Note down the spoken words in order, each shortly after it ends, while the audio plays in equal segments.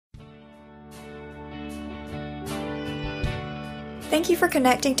Thank you for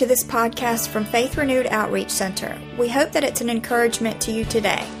connecting to this podcast from Faith Renewed Outreach Center. We hope that it's an encouragement to you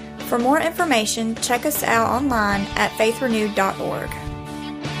today. For more information, check us out online at faithrenewed.org.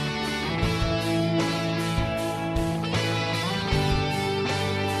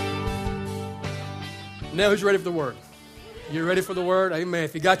 Now, who's ready for the Word? You ready for the Word? Amen.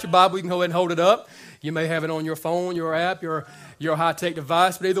 If you got your Bible, you can go ahead and hold it up. You may have it on your phone, your app, your high-tech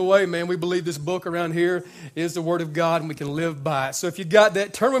device. But either way, man, we believe this book around here is the Word of God, and we can live by it. So if you got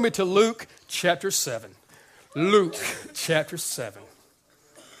that, turn with me to Luke chapter 7. Luke chapter 7.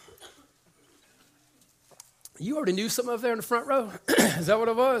 You already knew something up there in the front row? Is that what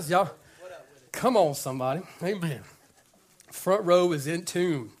it was, y'all? Come on, somebody. Amen. Front row is in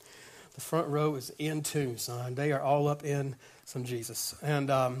tune. The front row is in tune, son. They are all up in some Jesus. And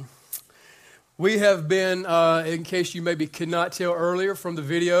we have been, in case you maybe could not tell earlier from the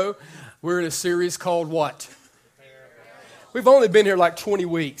video, we're in a series called what? We've only been here like 20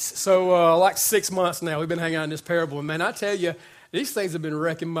 weeks. So like 6 months now we've been hanging out in this parable. And man, I tell you, these things have been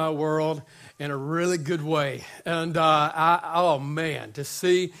wrecking my world in a really good way. And oh man, to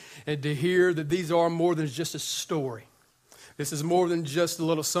see and to hear that these are more than just a story. This is more than just a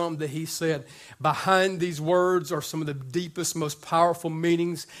little something that he said. Behind these words are some of the deepest, most powerful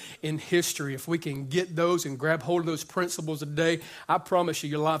meanings in history. If we can get those and grab hold of those principles today, I promise you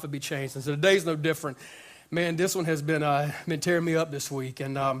your life will be changed. And so today's no different. Man, this one has been tearing me up this week.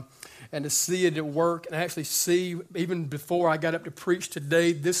 And to see it at work and actually see, even before I got up to preach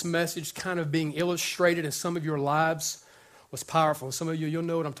today, this message kind of being illustrated in some of your lives was powerful. Some of you, you'll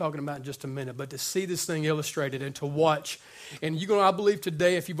know what I'm talking about in just a minute. But to see this thing illustrated and to watch, and you're going to, I believe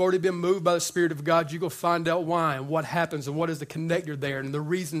today, if you've already been moved by the Spirit of God, you're going to find out why and what happens and what is the connector there and the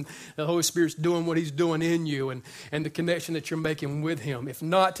reason the Holy Spirit's doing what He's doing in you and the connection that you're making with Him. If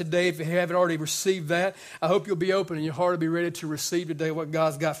not today, if you haven't already received that, I hope you'll be open and your heart will be ready to receive today what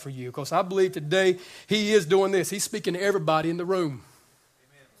God's got for you. Because I believe today He is doing this. He's speaking to everybody in the room.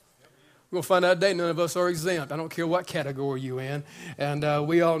 We're going to find out today none of us are exempt. I don't care what category you're in. And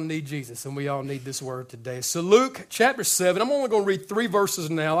we all need Jesus, and we all need this word today. So Luke chapter 7, I'm only going to read 3 verses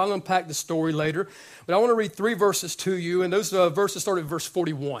now. I'll unpack the story later. But I want to read 3 verses to you, and those verses start at verse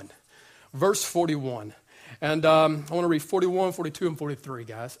 41. Verse 41. And I want to read 41, 42, and 43,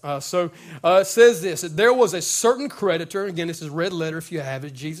 guys. It says this, that there was a certain creditor, again, this is red letter if you have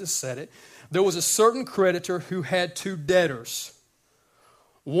it, Jesus said it. There was a certain creditor who had 2 debtors.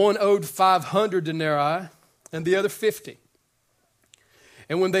 One owed 500 denarii and the other 50.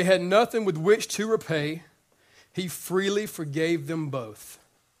 And when they had nothing with which to repay, he freely forgave them both.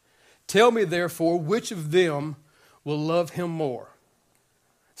 Tell me, therefore, which of them will love him more?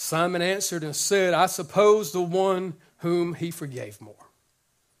 Simon answered and said, I suppose the one whom he forgave more.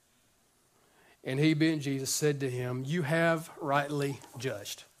 And he, being Jesus, said to him, you have rightly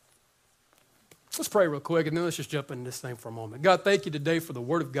judged. Let's pray real quick, and then let's just jump into this thing for a moment. God, thank you today for the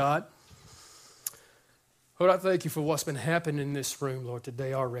Word of God. Lord, I thank you for what's been happening in this room, Lord,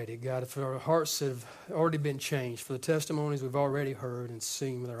 today already. God, for our hearts that have already been changed, for the testimonies we've already heard and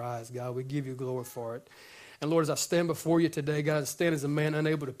seen with our eyes, God, we give you glory for it. And Lord, as I stand before you today, God, I stand as a man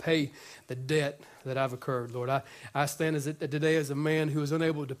unable to pay the debt that I've incurred, Lord. I stand today as a man who is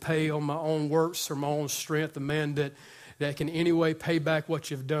unable to pay on my own works or my own strength, a man that can in any way pay back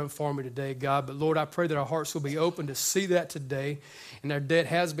what you've done for me today, God. But Lord, I pray that our hearts will be open to see that today, and our debt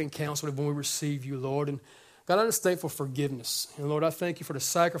has been canceled when we receive you, Lord. And God, I'm just thankful for forgiveness. And Lord, I thank you for the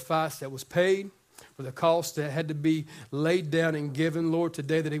sacrifice that was paid, for the cost that had to be laid down and given, Lord,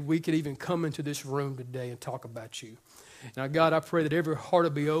 today, that we could even come into this room today and talk about you. Now, God, I pray that every heart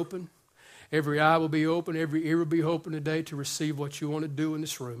will be open, every eye will be open, every ear will be open today to receive what you want to do in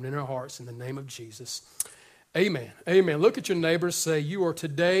this room and in our hearts, in the name of Jesus. Amen. Amen. Look at your neighbor and say, you are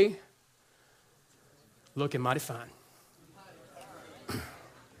today looking mighty fine.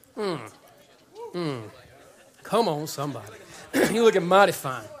 Come on, somebody. You're looking mighty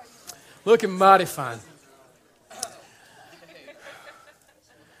fine. Looking mighty fine.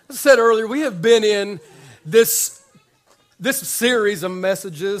 As I said earlier, we have been in this series of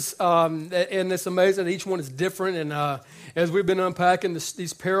messages, and it's amazing that each one is different. And as we've been unpacking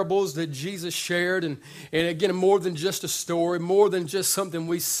these parables that Jesus shared, and again, more than just a story, more than just something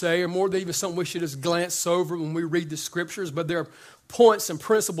we say, or more than even something we should just glance over when we read the scriptures, but there are points and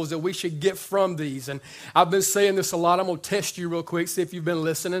principles that we should get from these. And I've been saying this a lot. I'm going to test you real quick, see if you've been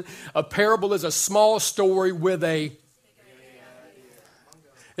listening. A parable is a small story with a...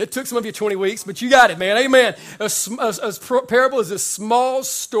 It took some of you 20 weeks, but you got it, man. Amen. A parable is a small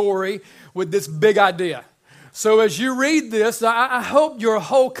story with this big idea. So as you read this, I hope your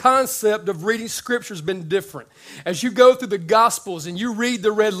whole concept of reading Scripture has been different. As you go through the Gospels and you read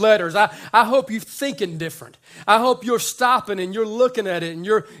the red letters, I hope you're thinking different. I hope you're stopping and you're looking at it and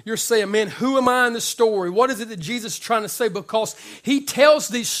you're saying, man, who am I in this story? What is it that Jesus is trying to say? Because he tells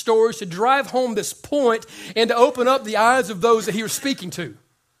these stories to drive home this point and to open up the eyes of those that he was speaking to.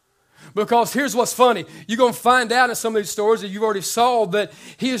 Because here's what's funny. You're going to find out in some of these stories that you've already saw that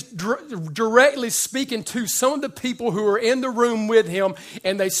he is directly speaking to some of the people who are in the room with him,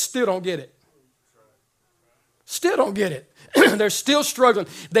 and they still don't get it. Still don't get it. They're still struggling.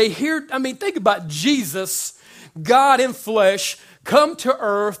 They hear, think about Jesus, God in flesh, come to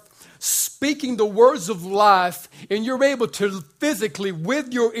earth, speaking the words of life, and you're able to physically,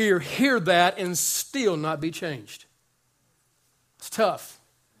 with your ear, hear that and still not be changed. It's tough.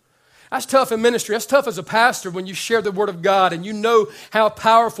 That's tough in ministry. That's tough as a pastor when you share the Word of God and you know how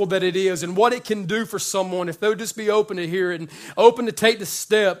powerful that it is and what it can do for someone if they'll just be open to hear it and open to take the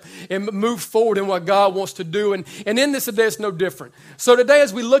step and move forward in what God wants to do. And in this today, it's no different. So today,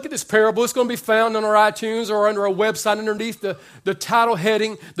 as we look at this parable, it's going to be found on our iTunes or under our website underneath the title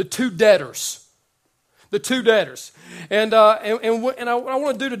heading, The Two Debtors. The two debtors. And what I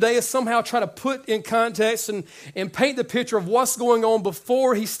want to do today is somehow try to put in context and paint the picture of what's going on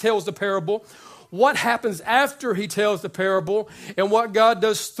before he tells the parable, what happens after he tells the parable, and what God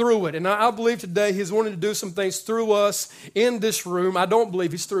does through it. And I believe today he's wanting to do some things through us in this room. I don't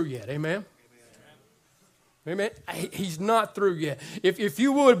believe he's through yet. Amen? Amen. He's not through yet. If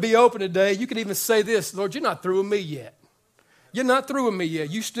you would be open today, you could even say this, Lord, you're not through with me yet. You're not through with me yet.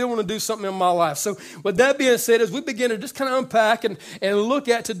 You still want to do something in my life. So with that being said, as we begin to just kind of unpack and look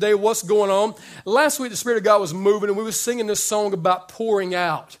at today what's going on, last week the Spirit of God was moving and we were singing this song about pouring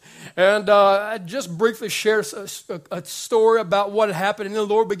out. And I just briefly shared a story about what had happened, and then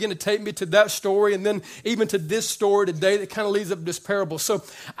the Lord began to take me to that story and then even to this story today that kind of leads up to this parable. So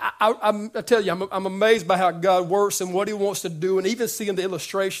I tell you, I'm amazed by how God works and what he wants to do, and even seeing the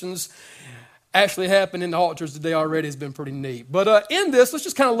illustrations actually happened in the altars today already has been pretty neat. But in this, let's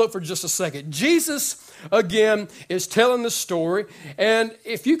just kind of look for just a second. Jesus, again, is telling the story. And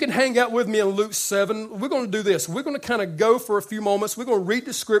if you can hang out with me in Luke 7, we're going to do this. We're going to kind of go for a few moments. We're going to read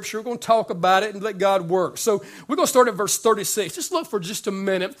the scripture. We're going to talk about it and let God work. So we're going to start at verse 36. Just look for just a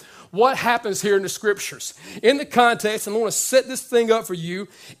minute what happens here in the scriptures. In the context, and I want to set this thing up for you.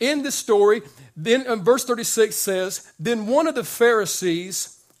 In this story, then verse 36 says, then one of the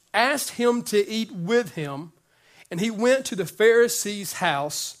Pharisees asked him to eat with him, and he went to the Pharisee's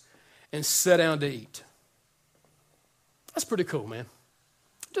house and sat down to eat. That's pretty cool, man.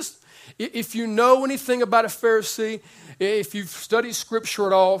 Just, if you know anything about a Pharisee, if you've studied Scripture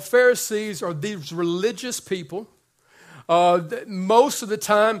at all, Pharisees are these religious people. Most of the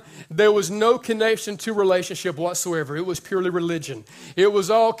time, there was no connection to relationship whatsoever. It was purely religion. It was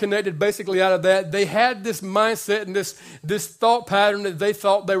all connected basically out of that. They had this mindset and this thought pattern that they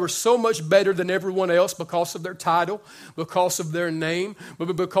thought they were so much better than everyone else because of their title, because of their name,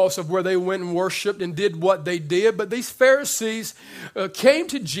 because of where they went and worshiped and did what they did. But these Pharisees came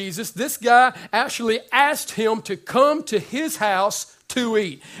to Jesus. This guy actually asked him to come to his house to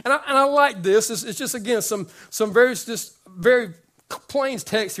eat. And I like this. It's just, again, some very plain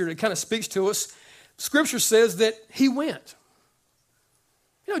text here that kind of speaks to us. Scripture says that he went.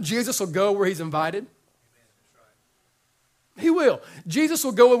 You know, Jesus will go where he's invited. He will. Jesus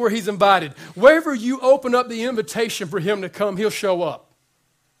will go where he's invited. Wherever you open up the invitation for him to come, he'll show up.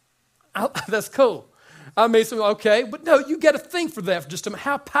 That's cool. Okay, but no, you got to think for that, just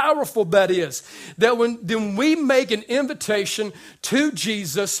how powerful that is. That when we make an invitation to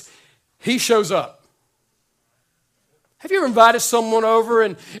Jesus, he shows up. Have you ever invited someone over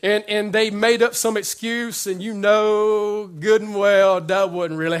and they made up some excuse and you know good and well that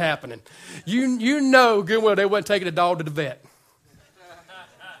wasn't really happening? You know good and well they wasn't taking a dog to the vet.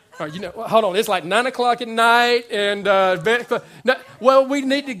 Hold on, it's like 9 o'clock at night and well, we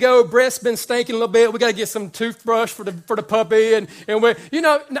need to go. Breast's been stinking a little bit. We got to get some toothbrush for the puppy, and we, you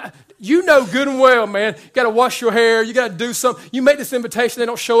know good and well, man. You got to wash your hair. You got to do something. You make this invitation, they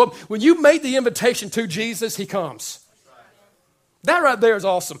don't show up. When you make the invitation to Jesus, he comes. That right there is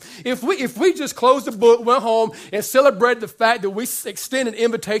awesome. If we just closed the book, went home, and celebrated the fact that we extend an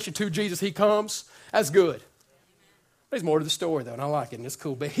invitation to Jesus, he comes. That's good. There's more to the story, though, and I like it, and it's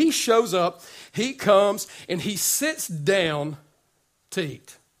cool. But he shows up, he comes, and he sits down to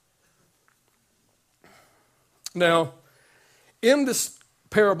eat. Now, in this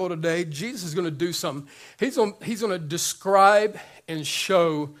parable today, Jesus is going to do something. He's going to describe and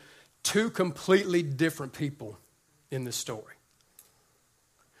show two completely different people in this story.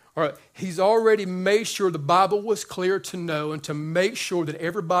 All right, he's already made sure the Bible was clear to know and to make sure that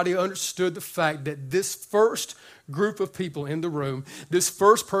everybody understood the fact that this first group of people in the room, this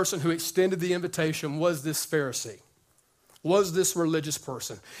first person who extended the invitation was this Pharisee, was this religious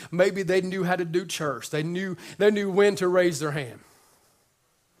person. Maybe they knew how to do church. They knew when to raise their hand.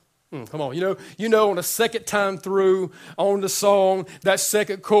 Come on, you know on the second time through on the song, that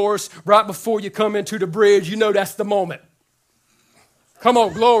second chorus, right before you come into the bridge, you know that's the moment. Come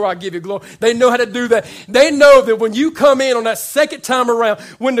on, glory, I give you glory. They know how to do that. They know that when you come in on that second time around,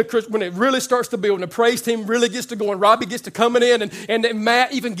 when it really starts to build and the praise team really gets to go and Robbie gets to coming in and then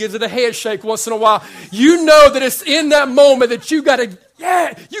Matt even gives it a head shake once in a while, you know that it's in that moment that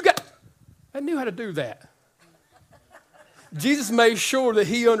I knew how to do that. Jesus made sure that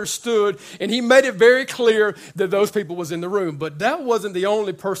he understood and he made it very clear that those people was in the room. But that wasn't the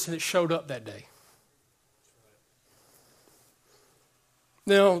only person that showed up that day.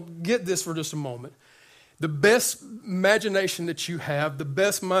 Now, get this for just a moment. The best imagination that you have, the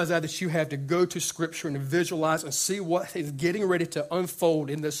best mind's eye that you have to go to Scripture and to visualize and see what is getting ready to unfold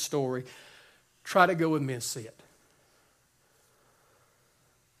in this story, try to go with me and see it.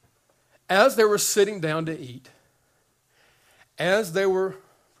 As they were sitting down to eat, as they were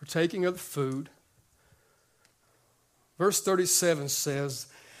partaking of the food, verse 37 says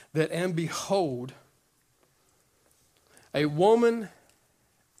that, and behold, a woman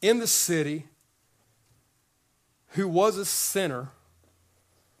in the city who was a sinner,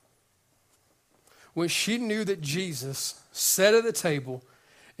 when she knew that Jesus sat at the table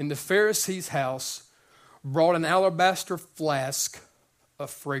in the Pharisee's house, brought an alabaster flask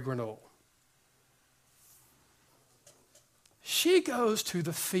of fragrant oil. She goes to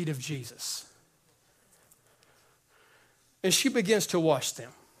the feet of Jesus and she begins to wash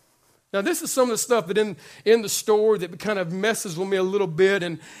them. Now, this is some of the stuff that in the story that kind of messes with me a little bit,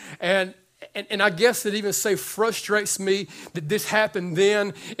 and I guess it even frustrates me that this happened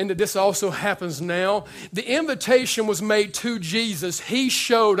then and that this also happens now. The invitation was made to Jesus. He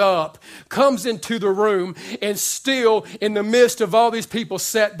showed up, comes into the room, and still in the midst of all these people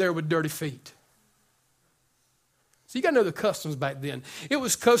sat there with dirty feet. So you got to know the customs back then. It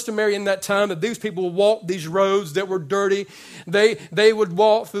was customary in that time that these people would walk these roads that were dirty. They would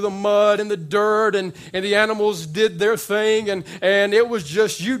walk through the mud and the dirt, and the animals did their thing, and it was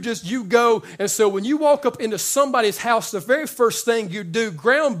just you go. And so when you walk up into somebody's house, the very first thing you do,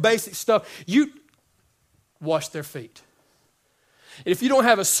 ground basic stuff, you wash their feet. If you don't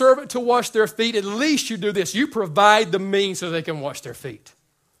have a servant to wash their feet, at least you do this. You provide the means so they can wash their feet.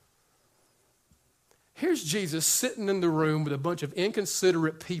 Here's Jesus sitting in the room with a bunch of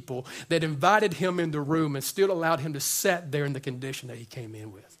inconsiderate people that invited him in the room and still allowed him to sit there in the condition that he came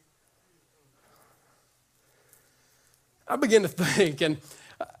in with. I began to think, and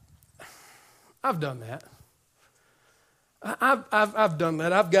I've done that. I've done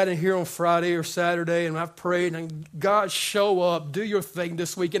that. I've got in here on Friday or Saturday and I've prayed and God, show up, do your thing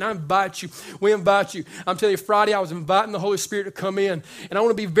this week. And I invite you. We invite you. I'm telling you, Friday I was inviting the Holy Spirit to come in. And I want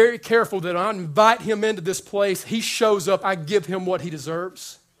to be very careful that I invite him into this place. He shows up. I give him what he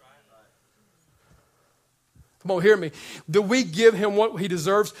deserves. Come on, hear me. Do we give him what he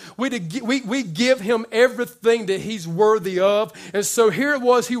deserves? We give him everything that he's worthy of. And so here it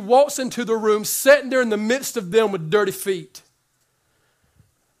was, he walks into the room, sitting there in the midst of them with dirty feet.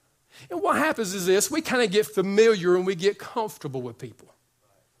 And what happens is this, we kind of get familiar and we get comfortable with people.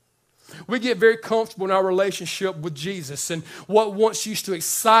 We get very comfortable in our relationship with Jesus, and what once used to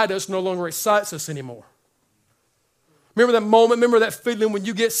excite us no longer excites us anymore. Remember that moment, remember that feeling when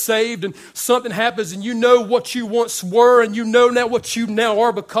you get saved and something happens and you know what you once were and you know now what you now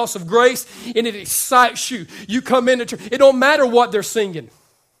are because of grace, and it excites you. You come into church. It don't matter what they're singing.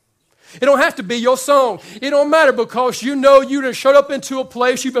 It don't have to be your song. It don't matter because you know you done showed up into a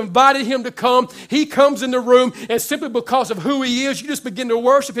place, you've invited him to come, he comes in the room, and simply because of who he is, you just begin to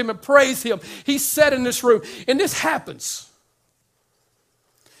worship him and praise him. He's sat in this room, and this happens.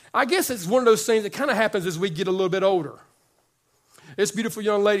 I guess it's one of those things that kind of happens as we get a little bit older. This beautiful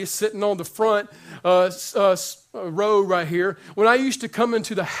young lady sitting on the front row right here. When I used to come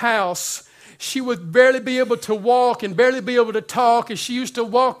into the house, she would barely be able to walk and barely be able to talk. And she used to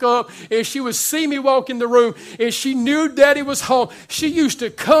walk up and she would see me walk in the room and she knew Daddy was home. She used to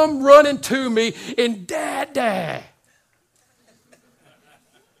come running to me and Dad.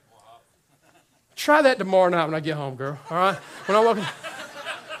 Try that tomorrow night when I get home, girl. All right? When I walk in,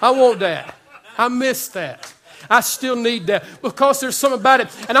 I want that. I miss that. I still need that because there's something about it.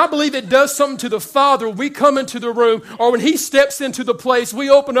 And I believe it does something to the Father when we come into the room or when He steps into the place, we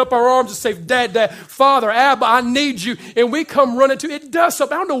open up our arms and say, Dad, Father, Abba, I need you. And we come running to it. It does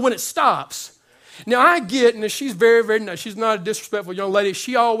something. I don't know when it stops. Now, I get, and she's very, very nice. She's not a disrespectful young lady.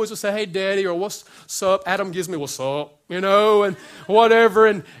 She always will say, hey, Daddy, or what's up? Adam gives me what's up, and whatever.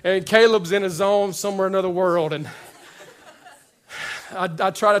 And Caleb's in his zone somewhere in another world. And I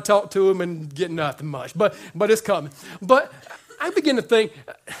try to talk to him and get nothing much. But it's coming. But I begin to think,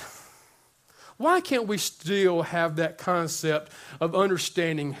 why can't we still have that concept of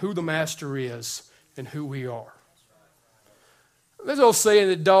understanding who the Master is and who we are? There's an old saying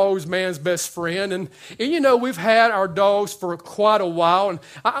that dog's man's best friend. And we've had our dogs for quite a while. And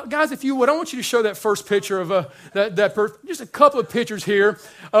guys, if you would, I want you to show that first picture of just a couple of pictures here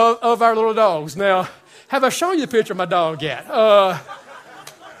of our little dogs. Now, have I shown you the picture of my dog yet?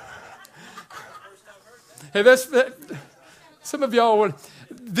 Some of y'all want.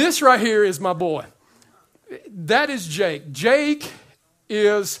 This right here is my boy. That is Jake. Jake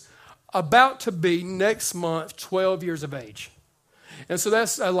is about to be next month 12 years of age. And so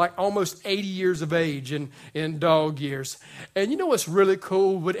that's like almost 80 years of age in dog years. And you know what's really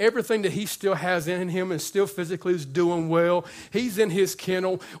cool? With everything that he still has in him and still physically is doing well, he's in his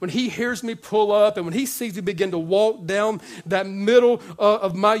kennel. When he hears me pull up and when he sees me begin to walk down that middle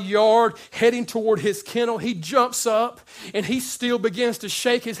of my yard heading toward his kennel, he jumps up and he still begins to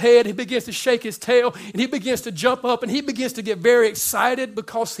shake his head. He begins to shake his tail and he begins to jump up and he begins to get very excited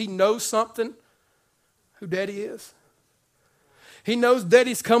because he knows something, who Daddy is. He knows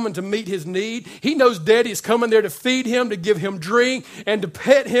Daddy's coming to meet his need. He knows Daddy's coming there to feed him, to give him drink, and to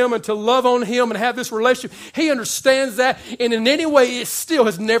pet him, and to love on him, and have this relationship. He understands that, and in any way, it still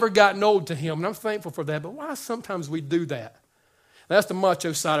has never gotten old to him, and I'm thankful for that. But why sometimes we do that? That's the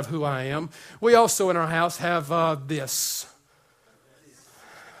macho side of who I am. We also in our house have this.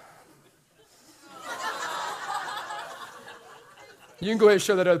 You can go ahead and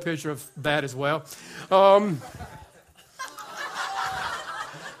show that other picture of that as well.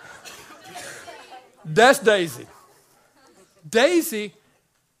 That's Daisy. Daisy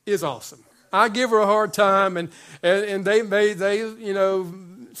is awesome. I give her a hard time, and they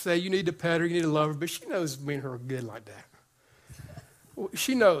say you need to pet her, you need to love her, but she knows me and her are good like that.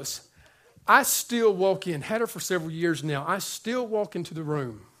 She knows. I still walk in, had her for several years now. I still walk into the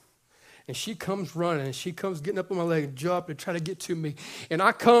room. And she comes running, and she comes getting up on my leg and jump and try to get to me. And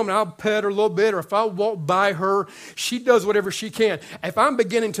I come, and I'll pet her a little bit, or if I walk by her, she does whatever she can. If I'm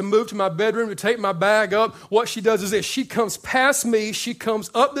beginning to move to my bedroom to take my bag up, what she does is this. She comes past me, she comes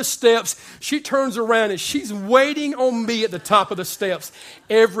up the steps, she turns around, and she's waiting on me at the top of the steps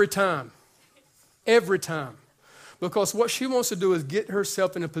every time. Every time. Because what she wants to do is get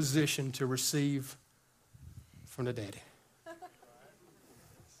herself in a position to receive from the Daddy.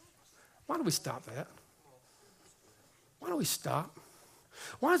 Why do we stop that? Why do we stop?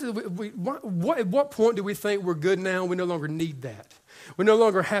 Why is it at what point do we think we're good now and we no longer need that? We no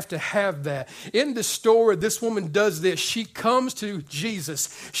longer have to have that. In the story, this woman does this. She comes to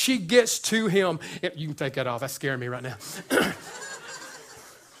Jesus. She gets to him. You can take that off. That's scaring me right now.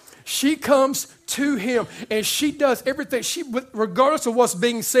 She comes to him and she does everything. Regardless of what's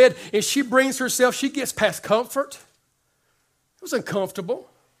being said, and she brings herself, she gets past comfort. It was uncomfortable.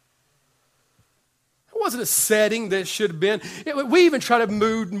 It wasn't a setting that it should have been. We even try to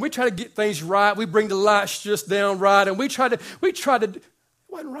move and we try to get things right. We bring the lights just down right, and we try to. It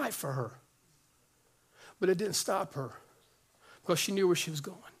wasn't right for her. But it didn't stop her because she knew where she was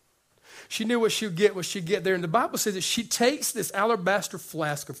going. She knew what she would get when she get there. And the Bible says that she takes this alabaster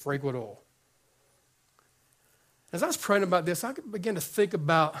flask of fragrant oil. As I was praying about this, I began to think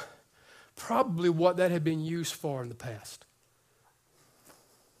about probably what that had been used for in the past.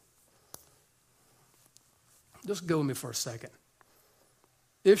 Just go with me for a second.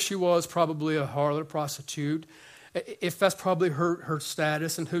 If she was probably a harlot, a prostitute, if that's probably her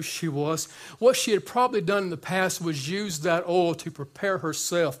status and who she was, what she had probably done in the past was use that oil to prepare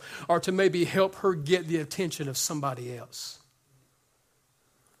herself or to maybe help her get the attention of somebody else.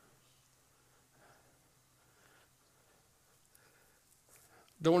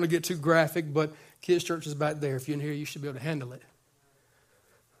 Don't want to get too graphic, but kids' church is back there. If you're in here, you should be able to handle it.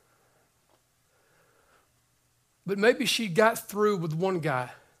 But maybe she got through with one guy.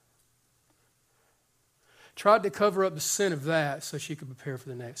 Tried to cover up the sin of that so she could prepare for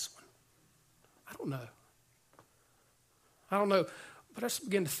the next one. I don't know. But I just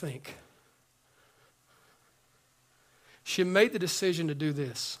began to think. She made the decision to do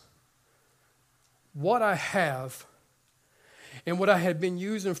this. What I have and what I had been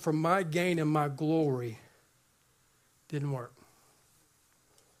using for my gain and my glory Didn't work.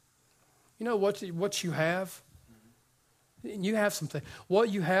 You know what you have? You have something. What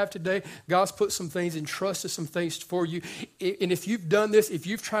you have today, God's put some things, entrusted some things for you. And if you've done this, if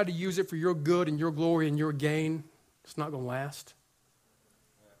you've tried to use it for your good and your glory and your gain, it's not going to last.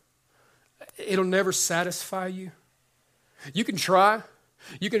 It'll never satisfy you. You can try.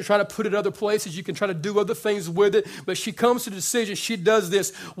 You can try to put it other places. You can try to do other things with it. But she comes to the decision. She does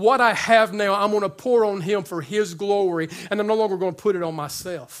this. What I have now, I'm going to pour on him for his glory. And I'm no longer going to put it on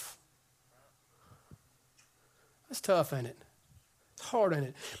myself. That's tough, ain't it? It's hard, ain't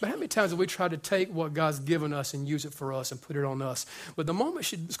it? But how many times have we tried to take what God's given us and use it for us and put it on us? But the moment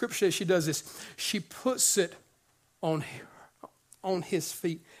Scripture says she does this, she puts it on his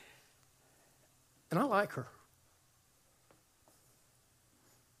feet. And I like her.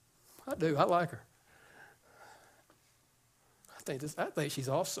 I do. I like her. I think she's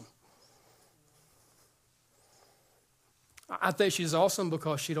awesome. I think she's awesome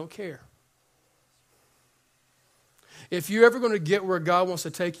because she don't care. If you're ever going to get where God wants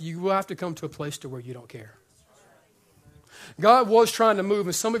to take you, you will have to come to a place to where you don't care. God was trying to move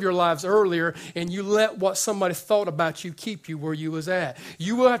in some of your lives earlier, and you let what somebody thought about you keep you where you was at.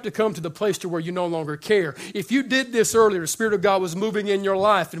 You will have to come to the place to where you no longer care. If you did this earlier, the Spirit of God was moving in your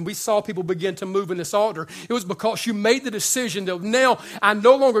life, and we saw people begin to move in this altar, it was because you made the decision that now I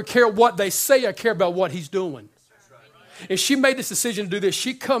no longer care what they say, I care about what he's doing. And she made this decision to do this.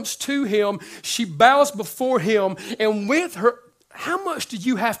 She comes to him, she bows before him, and with her, how much do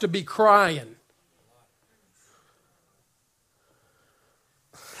you have to be crying?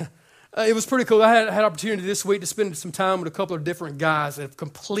 It was pretty cool. I had opportunity this week to spend some time with a couple of different guys that are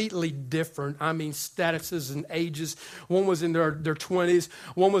completely different. I mean, statuses and ages. One was in their 20s.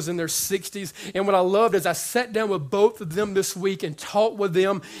 One was in their 60s. And what I loved is I sat down with both of them this week and talked with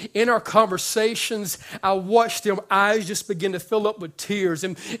them. In our conversations, I watched their eyes just begin to fill up with tears.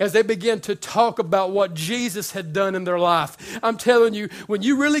 And as they began to talk about what Jesus had done in their life, I'm telling you, when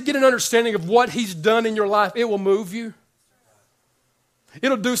you really get an understanding of what he's done in your life, it will move you.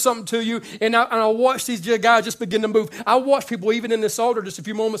 It'll do something to you. And I watched these guys just begin to move. I watched people even in this altar just a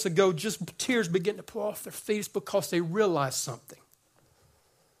few moments ago, just tears begin to pour off their face because they realized something.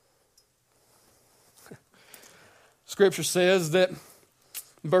 Scripture says that,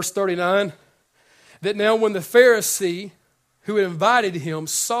 verse 39, that now when the Pharisee who had invited him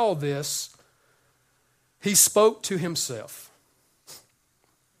saw this, he spoke to himself.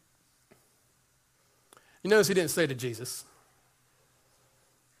 You notice he didn't say to Jesus.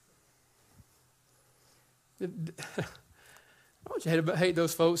 I want you to hate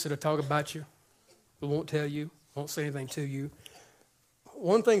those folks that talk about you, but won't tell you, won't say anything to you.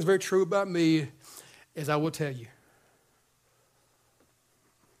 One thing's very true about me is I will tell you.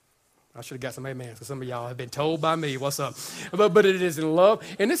 I should have got some amens because some of y'all have been told by me what's up. But it is in love.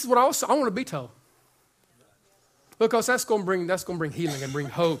 And this is what I want to be told. Because that's going to bring healing and bring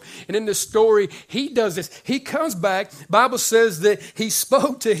hope. And in this story, he does this. He comes back. The Bible says that he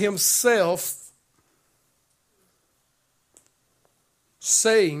spoke to himself,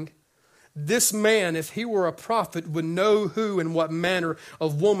 saying, this man, if he were a prophet, would know who and what manner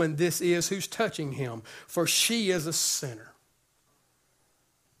of woman this is who's touching him, for she is a sinner.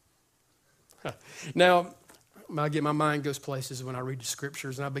 Now, my mind goes places when I read the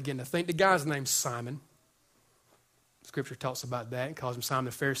scriptures, and I begin to think. The guy's name's Simon. Scripture talks about that and calls him Simon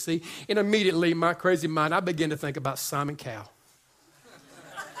the Pharisee. And immediately, in my crazy mind, I begin to think about Simon Cowell.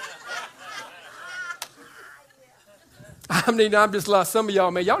 I mean, I'm just like some of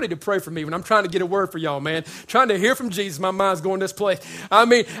y'all, man. Y'all need to pray for me when I'm trying to get a word for y'all, man. Trying to hear from Jesus, my mind's going this place. I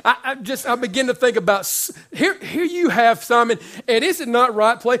mean, I begin to think about, here you have Simon, and is it not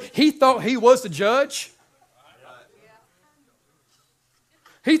right place? He thought he was the judge.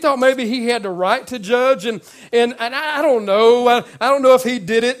 He thought maybe he had the right to judge, and I don't know. I don't know if he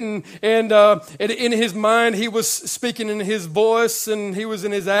did it, and in his mind he was speaking in his voice, and he was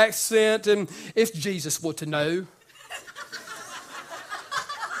in his accent, and if Jesus were to know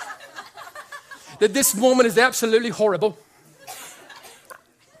that this woman is absolutely horrible.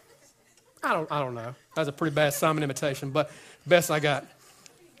 I don't know. That was a pretty bad Simon imitation, but best I got.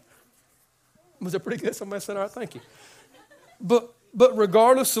 Was it pretty good? Somebody said, all right, thank you. But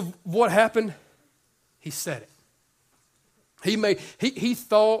regardless of what happened, he said it. He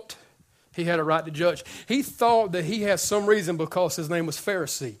thought he had a right to judge. He thought that he had some reason because his name was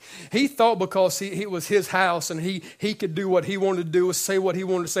Pharisee. He thought because it was his house and he could do what he wanted to do or say what he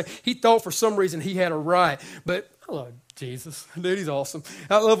wanted to say. He thought for some reason he had a right. But I love Jesus. Dude, he's awesome.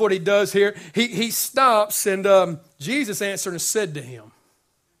 I love what he does here. He stops and Jesus answered and said to him,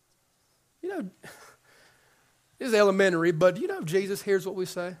 It's elementary, but you know, Jesus hears what we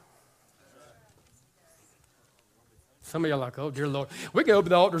say. Some of y'all are like, oh, dear Lord. We can open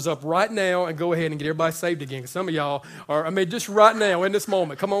the altars up right now and go ahead and get everybody saved again. Some of y'all are, just right now in this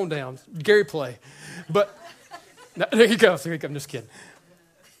moment. Come on down. Gary, play. But, no, there you go. I'm just kidding.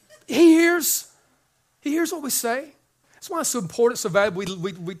 He hears what we say. That's why it's so important, so valuable.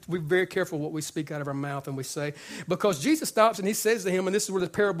 We're very careful what we speak out of our mouth and we say. Because Jesus stops and he says to him, and this is where the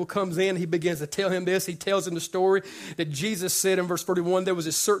parable comes in. He begins to tell him this. He tells him the story that Jesus said in verse 41, there was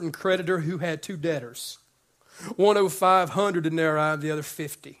a certain creditor who had two debtors. One owed 500 denarii, the other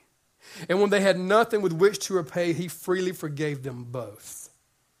 50. And when they had nothing with which to repay, he freely forgave them both.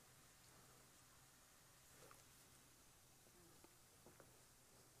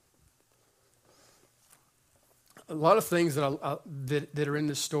 A lot of things that are in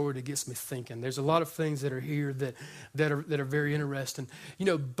this story that gets me thinking. There's a lot of things that are here that are very interesting. You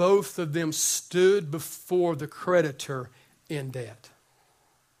know, both of them stood before the creditor in debt.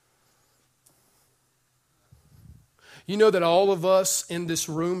 You know that all of us in this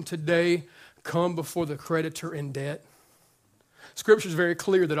room today come before the creditor in debt? Scripture is very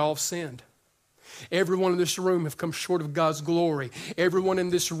clear that all have sinned. Everyone in this room have come short of God's glory. Everyone in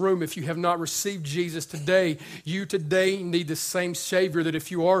this room, if you have not received Jesus today, you today need the same Savior that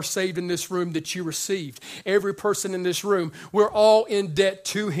if you are saved in this room that you received. Every person in this room, we're all in debt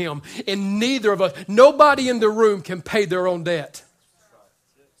to Him. And neither of us, nobody in the room can pay their own debt.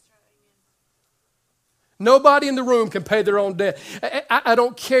 Nobody in the room can pay their own debt. I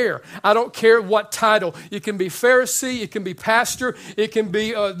don't care. I don't care what title. It can be Pharisee, it can be pastor, it can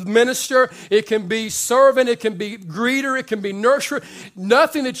be a minister, it can be servant, it can be greeter, it can be nurserer.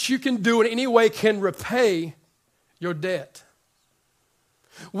 Nothing that you can do in any way can repay your debt.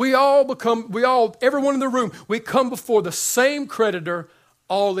 Everyone in the room, we come before the same creditor,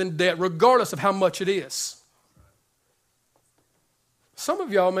 all in debt, regardless of how much it is. Some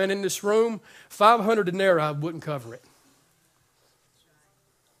of y'all, man, in this room, 500 denarii wouldn't cover it.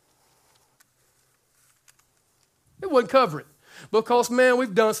 It wouldn't cover it. Because, man,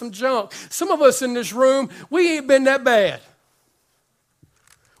 we've done some junk. Some of us in this room, we ain't been that bad.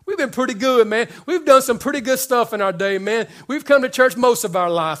 We've been pretty good, man. We've done some pretty good stuff in our day, man. We've come to church most of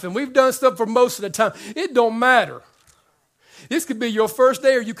our life, and we've done stuff for most of the time. It don't matter. This could be your first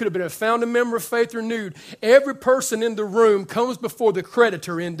day, or you could have been a founding member of Faith Renewed. Every person in the room comes before the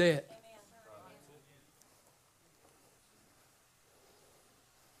creditor in debt.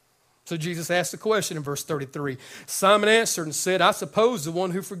 So Jesus asked the question in verse 33. Simon answered and said, I suppose the one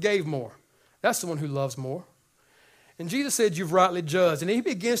who forgave more. That's the one who loves more. And Jesus said, you've rightly judged. And he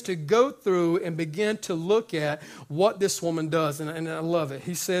begins to go through and begin to look at what this woman does. And I love it.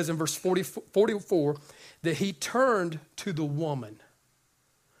 He says in verse 44, that he turned to the woman,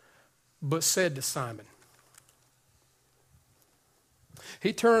 but said to Simon.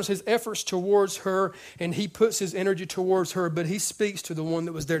 He turns his efforts towards her, and he puts his energy towards her, but he speaks to the one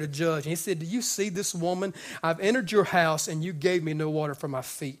that was there to judge. And he said, do you see this woman? I've entered your house, and you gave me no water for my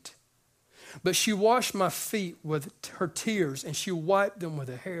feet. But she washed my feet with her tears, and she wiped them with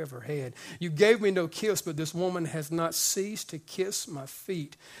the hair of her head. You gave me no kiss, but this woman has not ceased to kiss my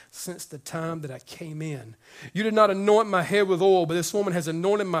feet since the time that I came in. You did not anoint my head with oil, but this woman has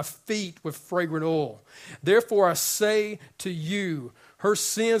anointed my feet with fragrant oil. Therefore I say to you, her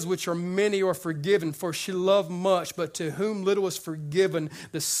sins, which are many, are forgiven, for she loved much, but to whom little is forgiven,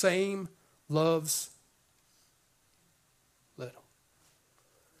 the same loves little.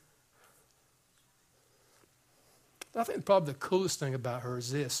 I think probably the coolest thing about her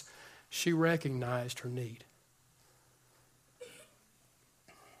is this. She recognized her need.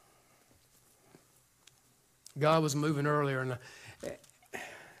 God was moving earlier, and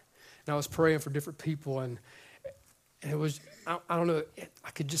I was praying for different people, and it was, I don't know, I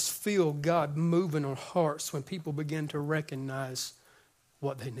could just feel God moving on hearts when people begin to recognize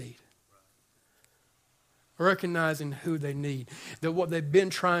what they need. Recognizing who they need. That what they've been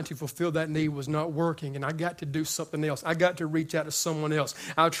trying to fulfill that need was not working, and I got to do something else. I got to reach out to someone else.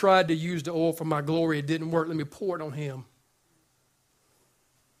 I tried to use the oil for my glory. It didn't work. Let me pour it on him.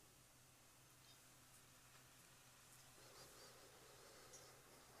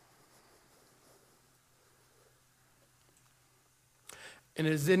 And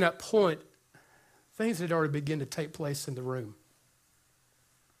it is in that point, things had already begun to take place in the room.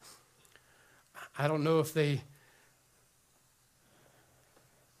 I don't know if they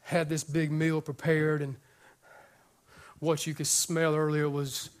had this big meal prepared, and what you could smell earlier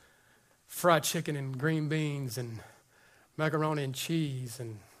was fried chicken and green beans and macaroni and cheese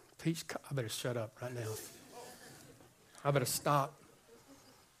and peach. I better shut up right now. I better stop.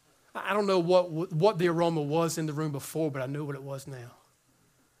 I don't know what the aroma was in the room before, but I knew what it was now.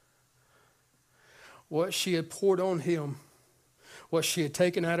 What she had poured on him, what she had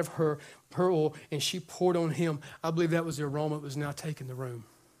taken out of her oil, and she poured on him, I believe that was the aroma that was now taking the room.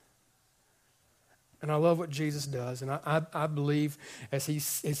 And I love what Jesus does. And I believe as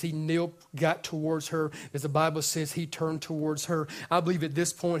he knelt, got towards her, as the Bible says, he turned towards her. I believe at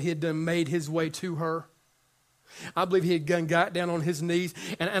this point he had done made his way to her. I believe he had got down on his knees.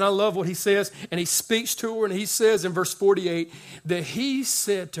 And I love what he says. And he speaks to her, and he says in verse 48 that he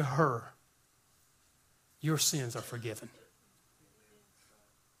said to her, your sins are forgiven.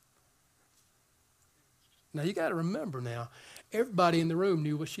 Now you got to remember now, everybody in the room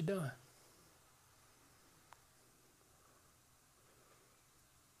knew what she'd done.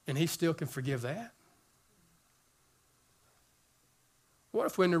 And he still can forgive that. What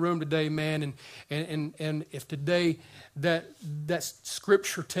if we're in the room today, man, and if today that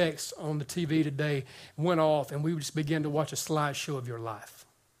scripture text on the TV today went off and we just began to watch a slideshow of your life?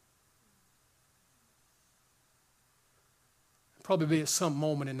 Probably be at some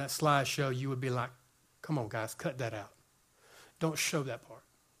moment in that slideshow you would be like, come on guys, cut that out. Don't show that part.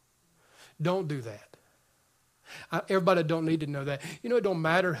 Don't do that. Everybody don't need to know that. You know, it don't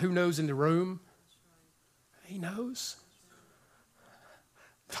matter who knows in the room. He knows.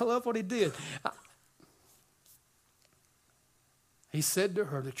 I love what he did. He said to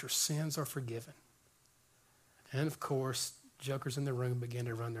her that your sins are forgiven. And of course, jokers in the room began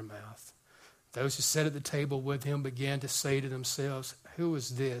to run their mouth. Those who sat at the table with him began to say to themselves, who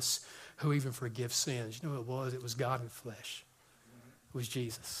is this who even forgives sins? You know what it was? It was God in flesh. It was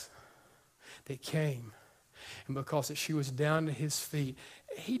Jesus that came. And because she was down at his feet,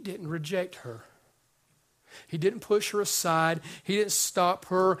 he didn't reject her. He didn't push her aside. He didn't stop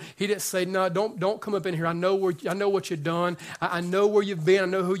her. He didn't say, no, don't come up in here. I know what you've done. I know where you've been. I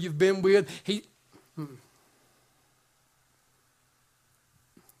know who you've been with.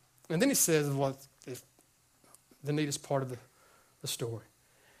 And then he says the neatest part of the story.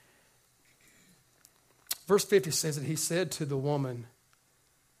 Verse 50 says that he said to the woman,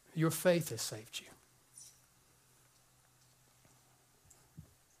 your faith has saved you.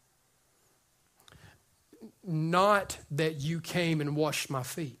 Not that you came and washed my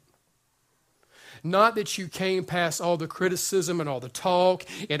feet. Not that you came past all the criticism and all the talk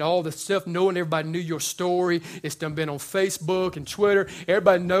and all the stuff, knowing everybody knew your story. It's done been on Facebook and Twitter.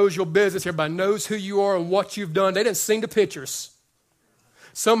 Everybody knows your business. Everybody knows who you are and what you've done. They didn't sing the pictures.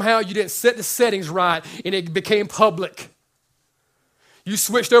 Somehow you didn't set the settings right and it became public. You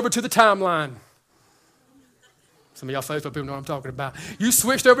switched over to the timeline. Some of y'all Facebook people know what I'm talking about. You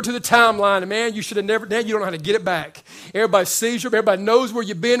switched over to the timeline, and man, you should have never, now you don't know how to get it back. Everybody sees you, everybody knows where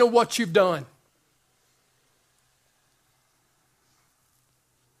you've been and what you've done.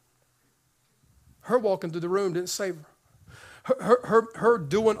 Her walking through the room didn't save her. Her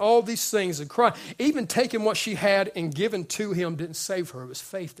doing all these things and crying, even taking what she had and giving to him didn't save her. It was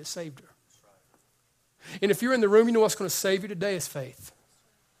faith that saved her. And if you're in the room, you know what's going to save you today is faith.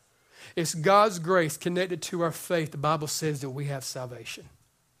 It's God's grace connected to our faith. The Bible says that we have salvation.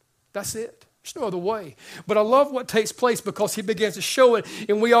 That's it. There's no other way. But I love what takes place because he begins to show it,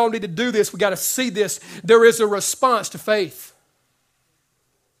 and we all need to do this. We got to see this. There is a response to faith.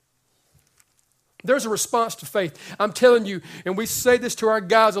 There's a response to faith. I'm telling you, and we say this to our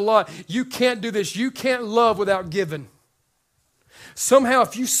guys a lot, you can't do this. You can't love without giving. Somehow,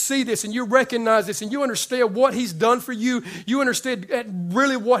 if you see this and you recognize this and you understand what he's done for you, you understand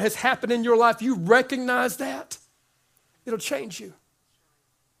really what has happened in your life, you recognize that, it'll change you.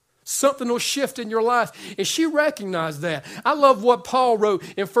 Something will shift in your life. And she recognized that. I love what Paul wrote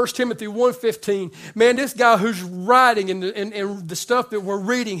in 1 Timothy 1:15. Man, this guy who's writing and the stuff that we're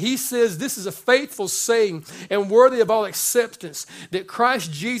reading, he says this is a faithful saying and worthy of all acceptance, that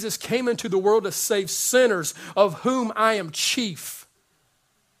Christ Jesus came into the world to save sinners, of whom I am chief.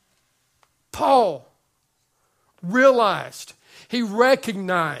 Paul realized, he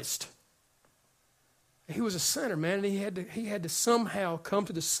recognized he was a sinner, man, and he had to somehow come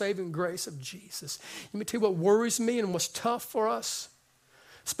to the saving grace of Jesus. Let me tell you what worries me and what's tough for us,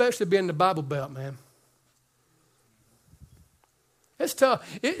 especially being in the Bible Belt, man. It's tough.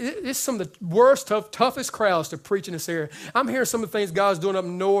 It's some of the worst, toughest crowds to preach in this area. I'm hearing some of the things God's doing up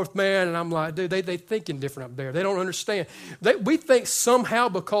north, man, and I'm like, dude, they thinking different up there. They don't understand. We think somehow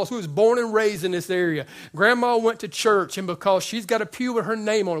because we was born and raised in this area, Grandma went to church, and because she's got a pew with her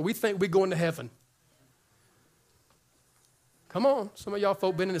name on it, we think we're going to heaven. Come on. Some of y'all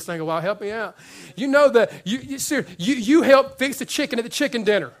folk been in this thing a while. Help me out. You know that you help fix the chicken at the chicken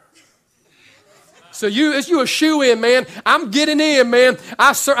dinner. So is you a shoe in, man? I'm getting in, man.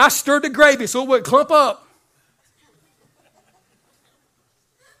 I stirred the gravy so it would clump up.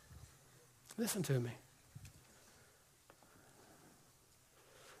 Listen to me.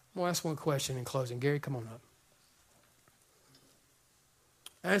 I'm going to ask one question in closing. Gary, come on up.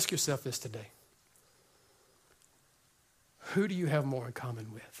 Ask yourself this today. Who do you have more in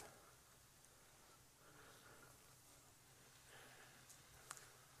common with?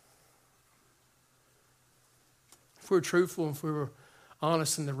 If we were truthful, if we were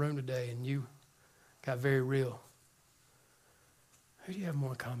honest in the room today and you got very real, who do you have more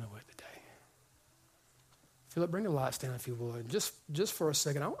in common with today? Philip, bring the lights down if you would. Just for a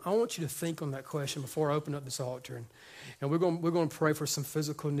second, I want you to think on that question before I open up this altar. And we're going to pray for some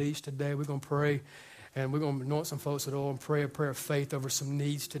physical needs today. We're going to pray, and we're going to anoint some folks with oil and pray a prayer of faith over some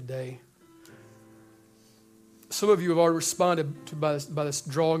needs today. Some of you have already responded by this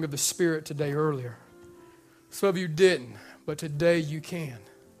drawing of the Spirit today earlier. Some of you didn't, but today you can.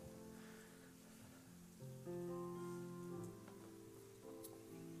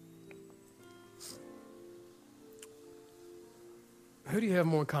 Who do you have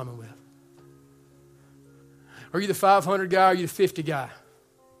more in common with? Are you the 500 guy or are you the 50 guy?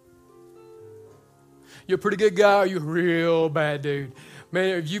 You're a pretty good guy or are you a real bad dude?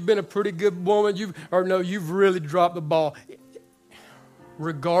 Man, if you've been a pretty good woman, you've really dropped the ball.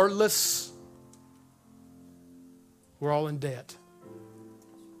 Regardless, we're all in debt.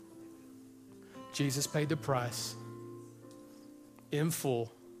 Jesus paid the price in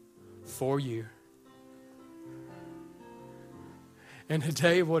full for you. And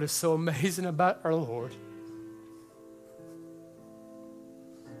today, what is so amazing about our Lord,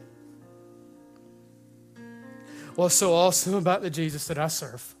 what's so awesome about the Jesus that I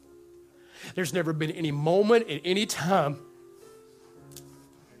serve, there's never been any moment at any time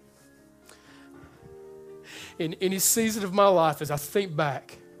in any season of my life as I think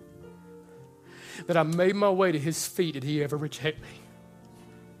back that I made my way to his feet. Did he ever reject me?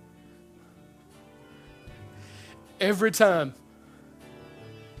 Every time,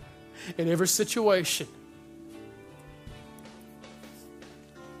 in every situation,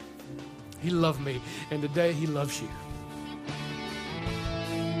 he loved me, and today he loves you.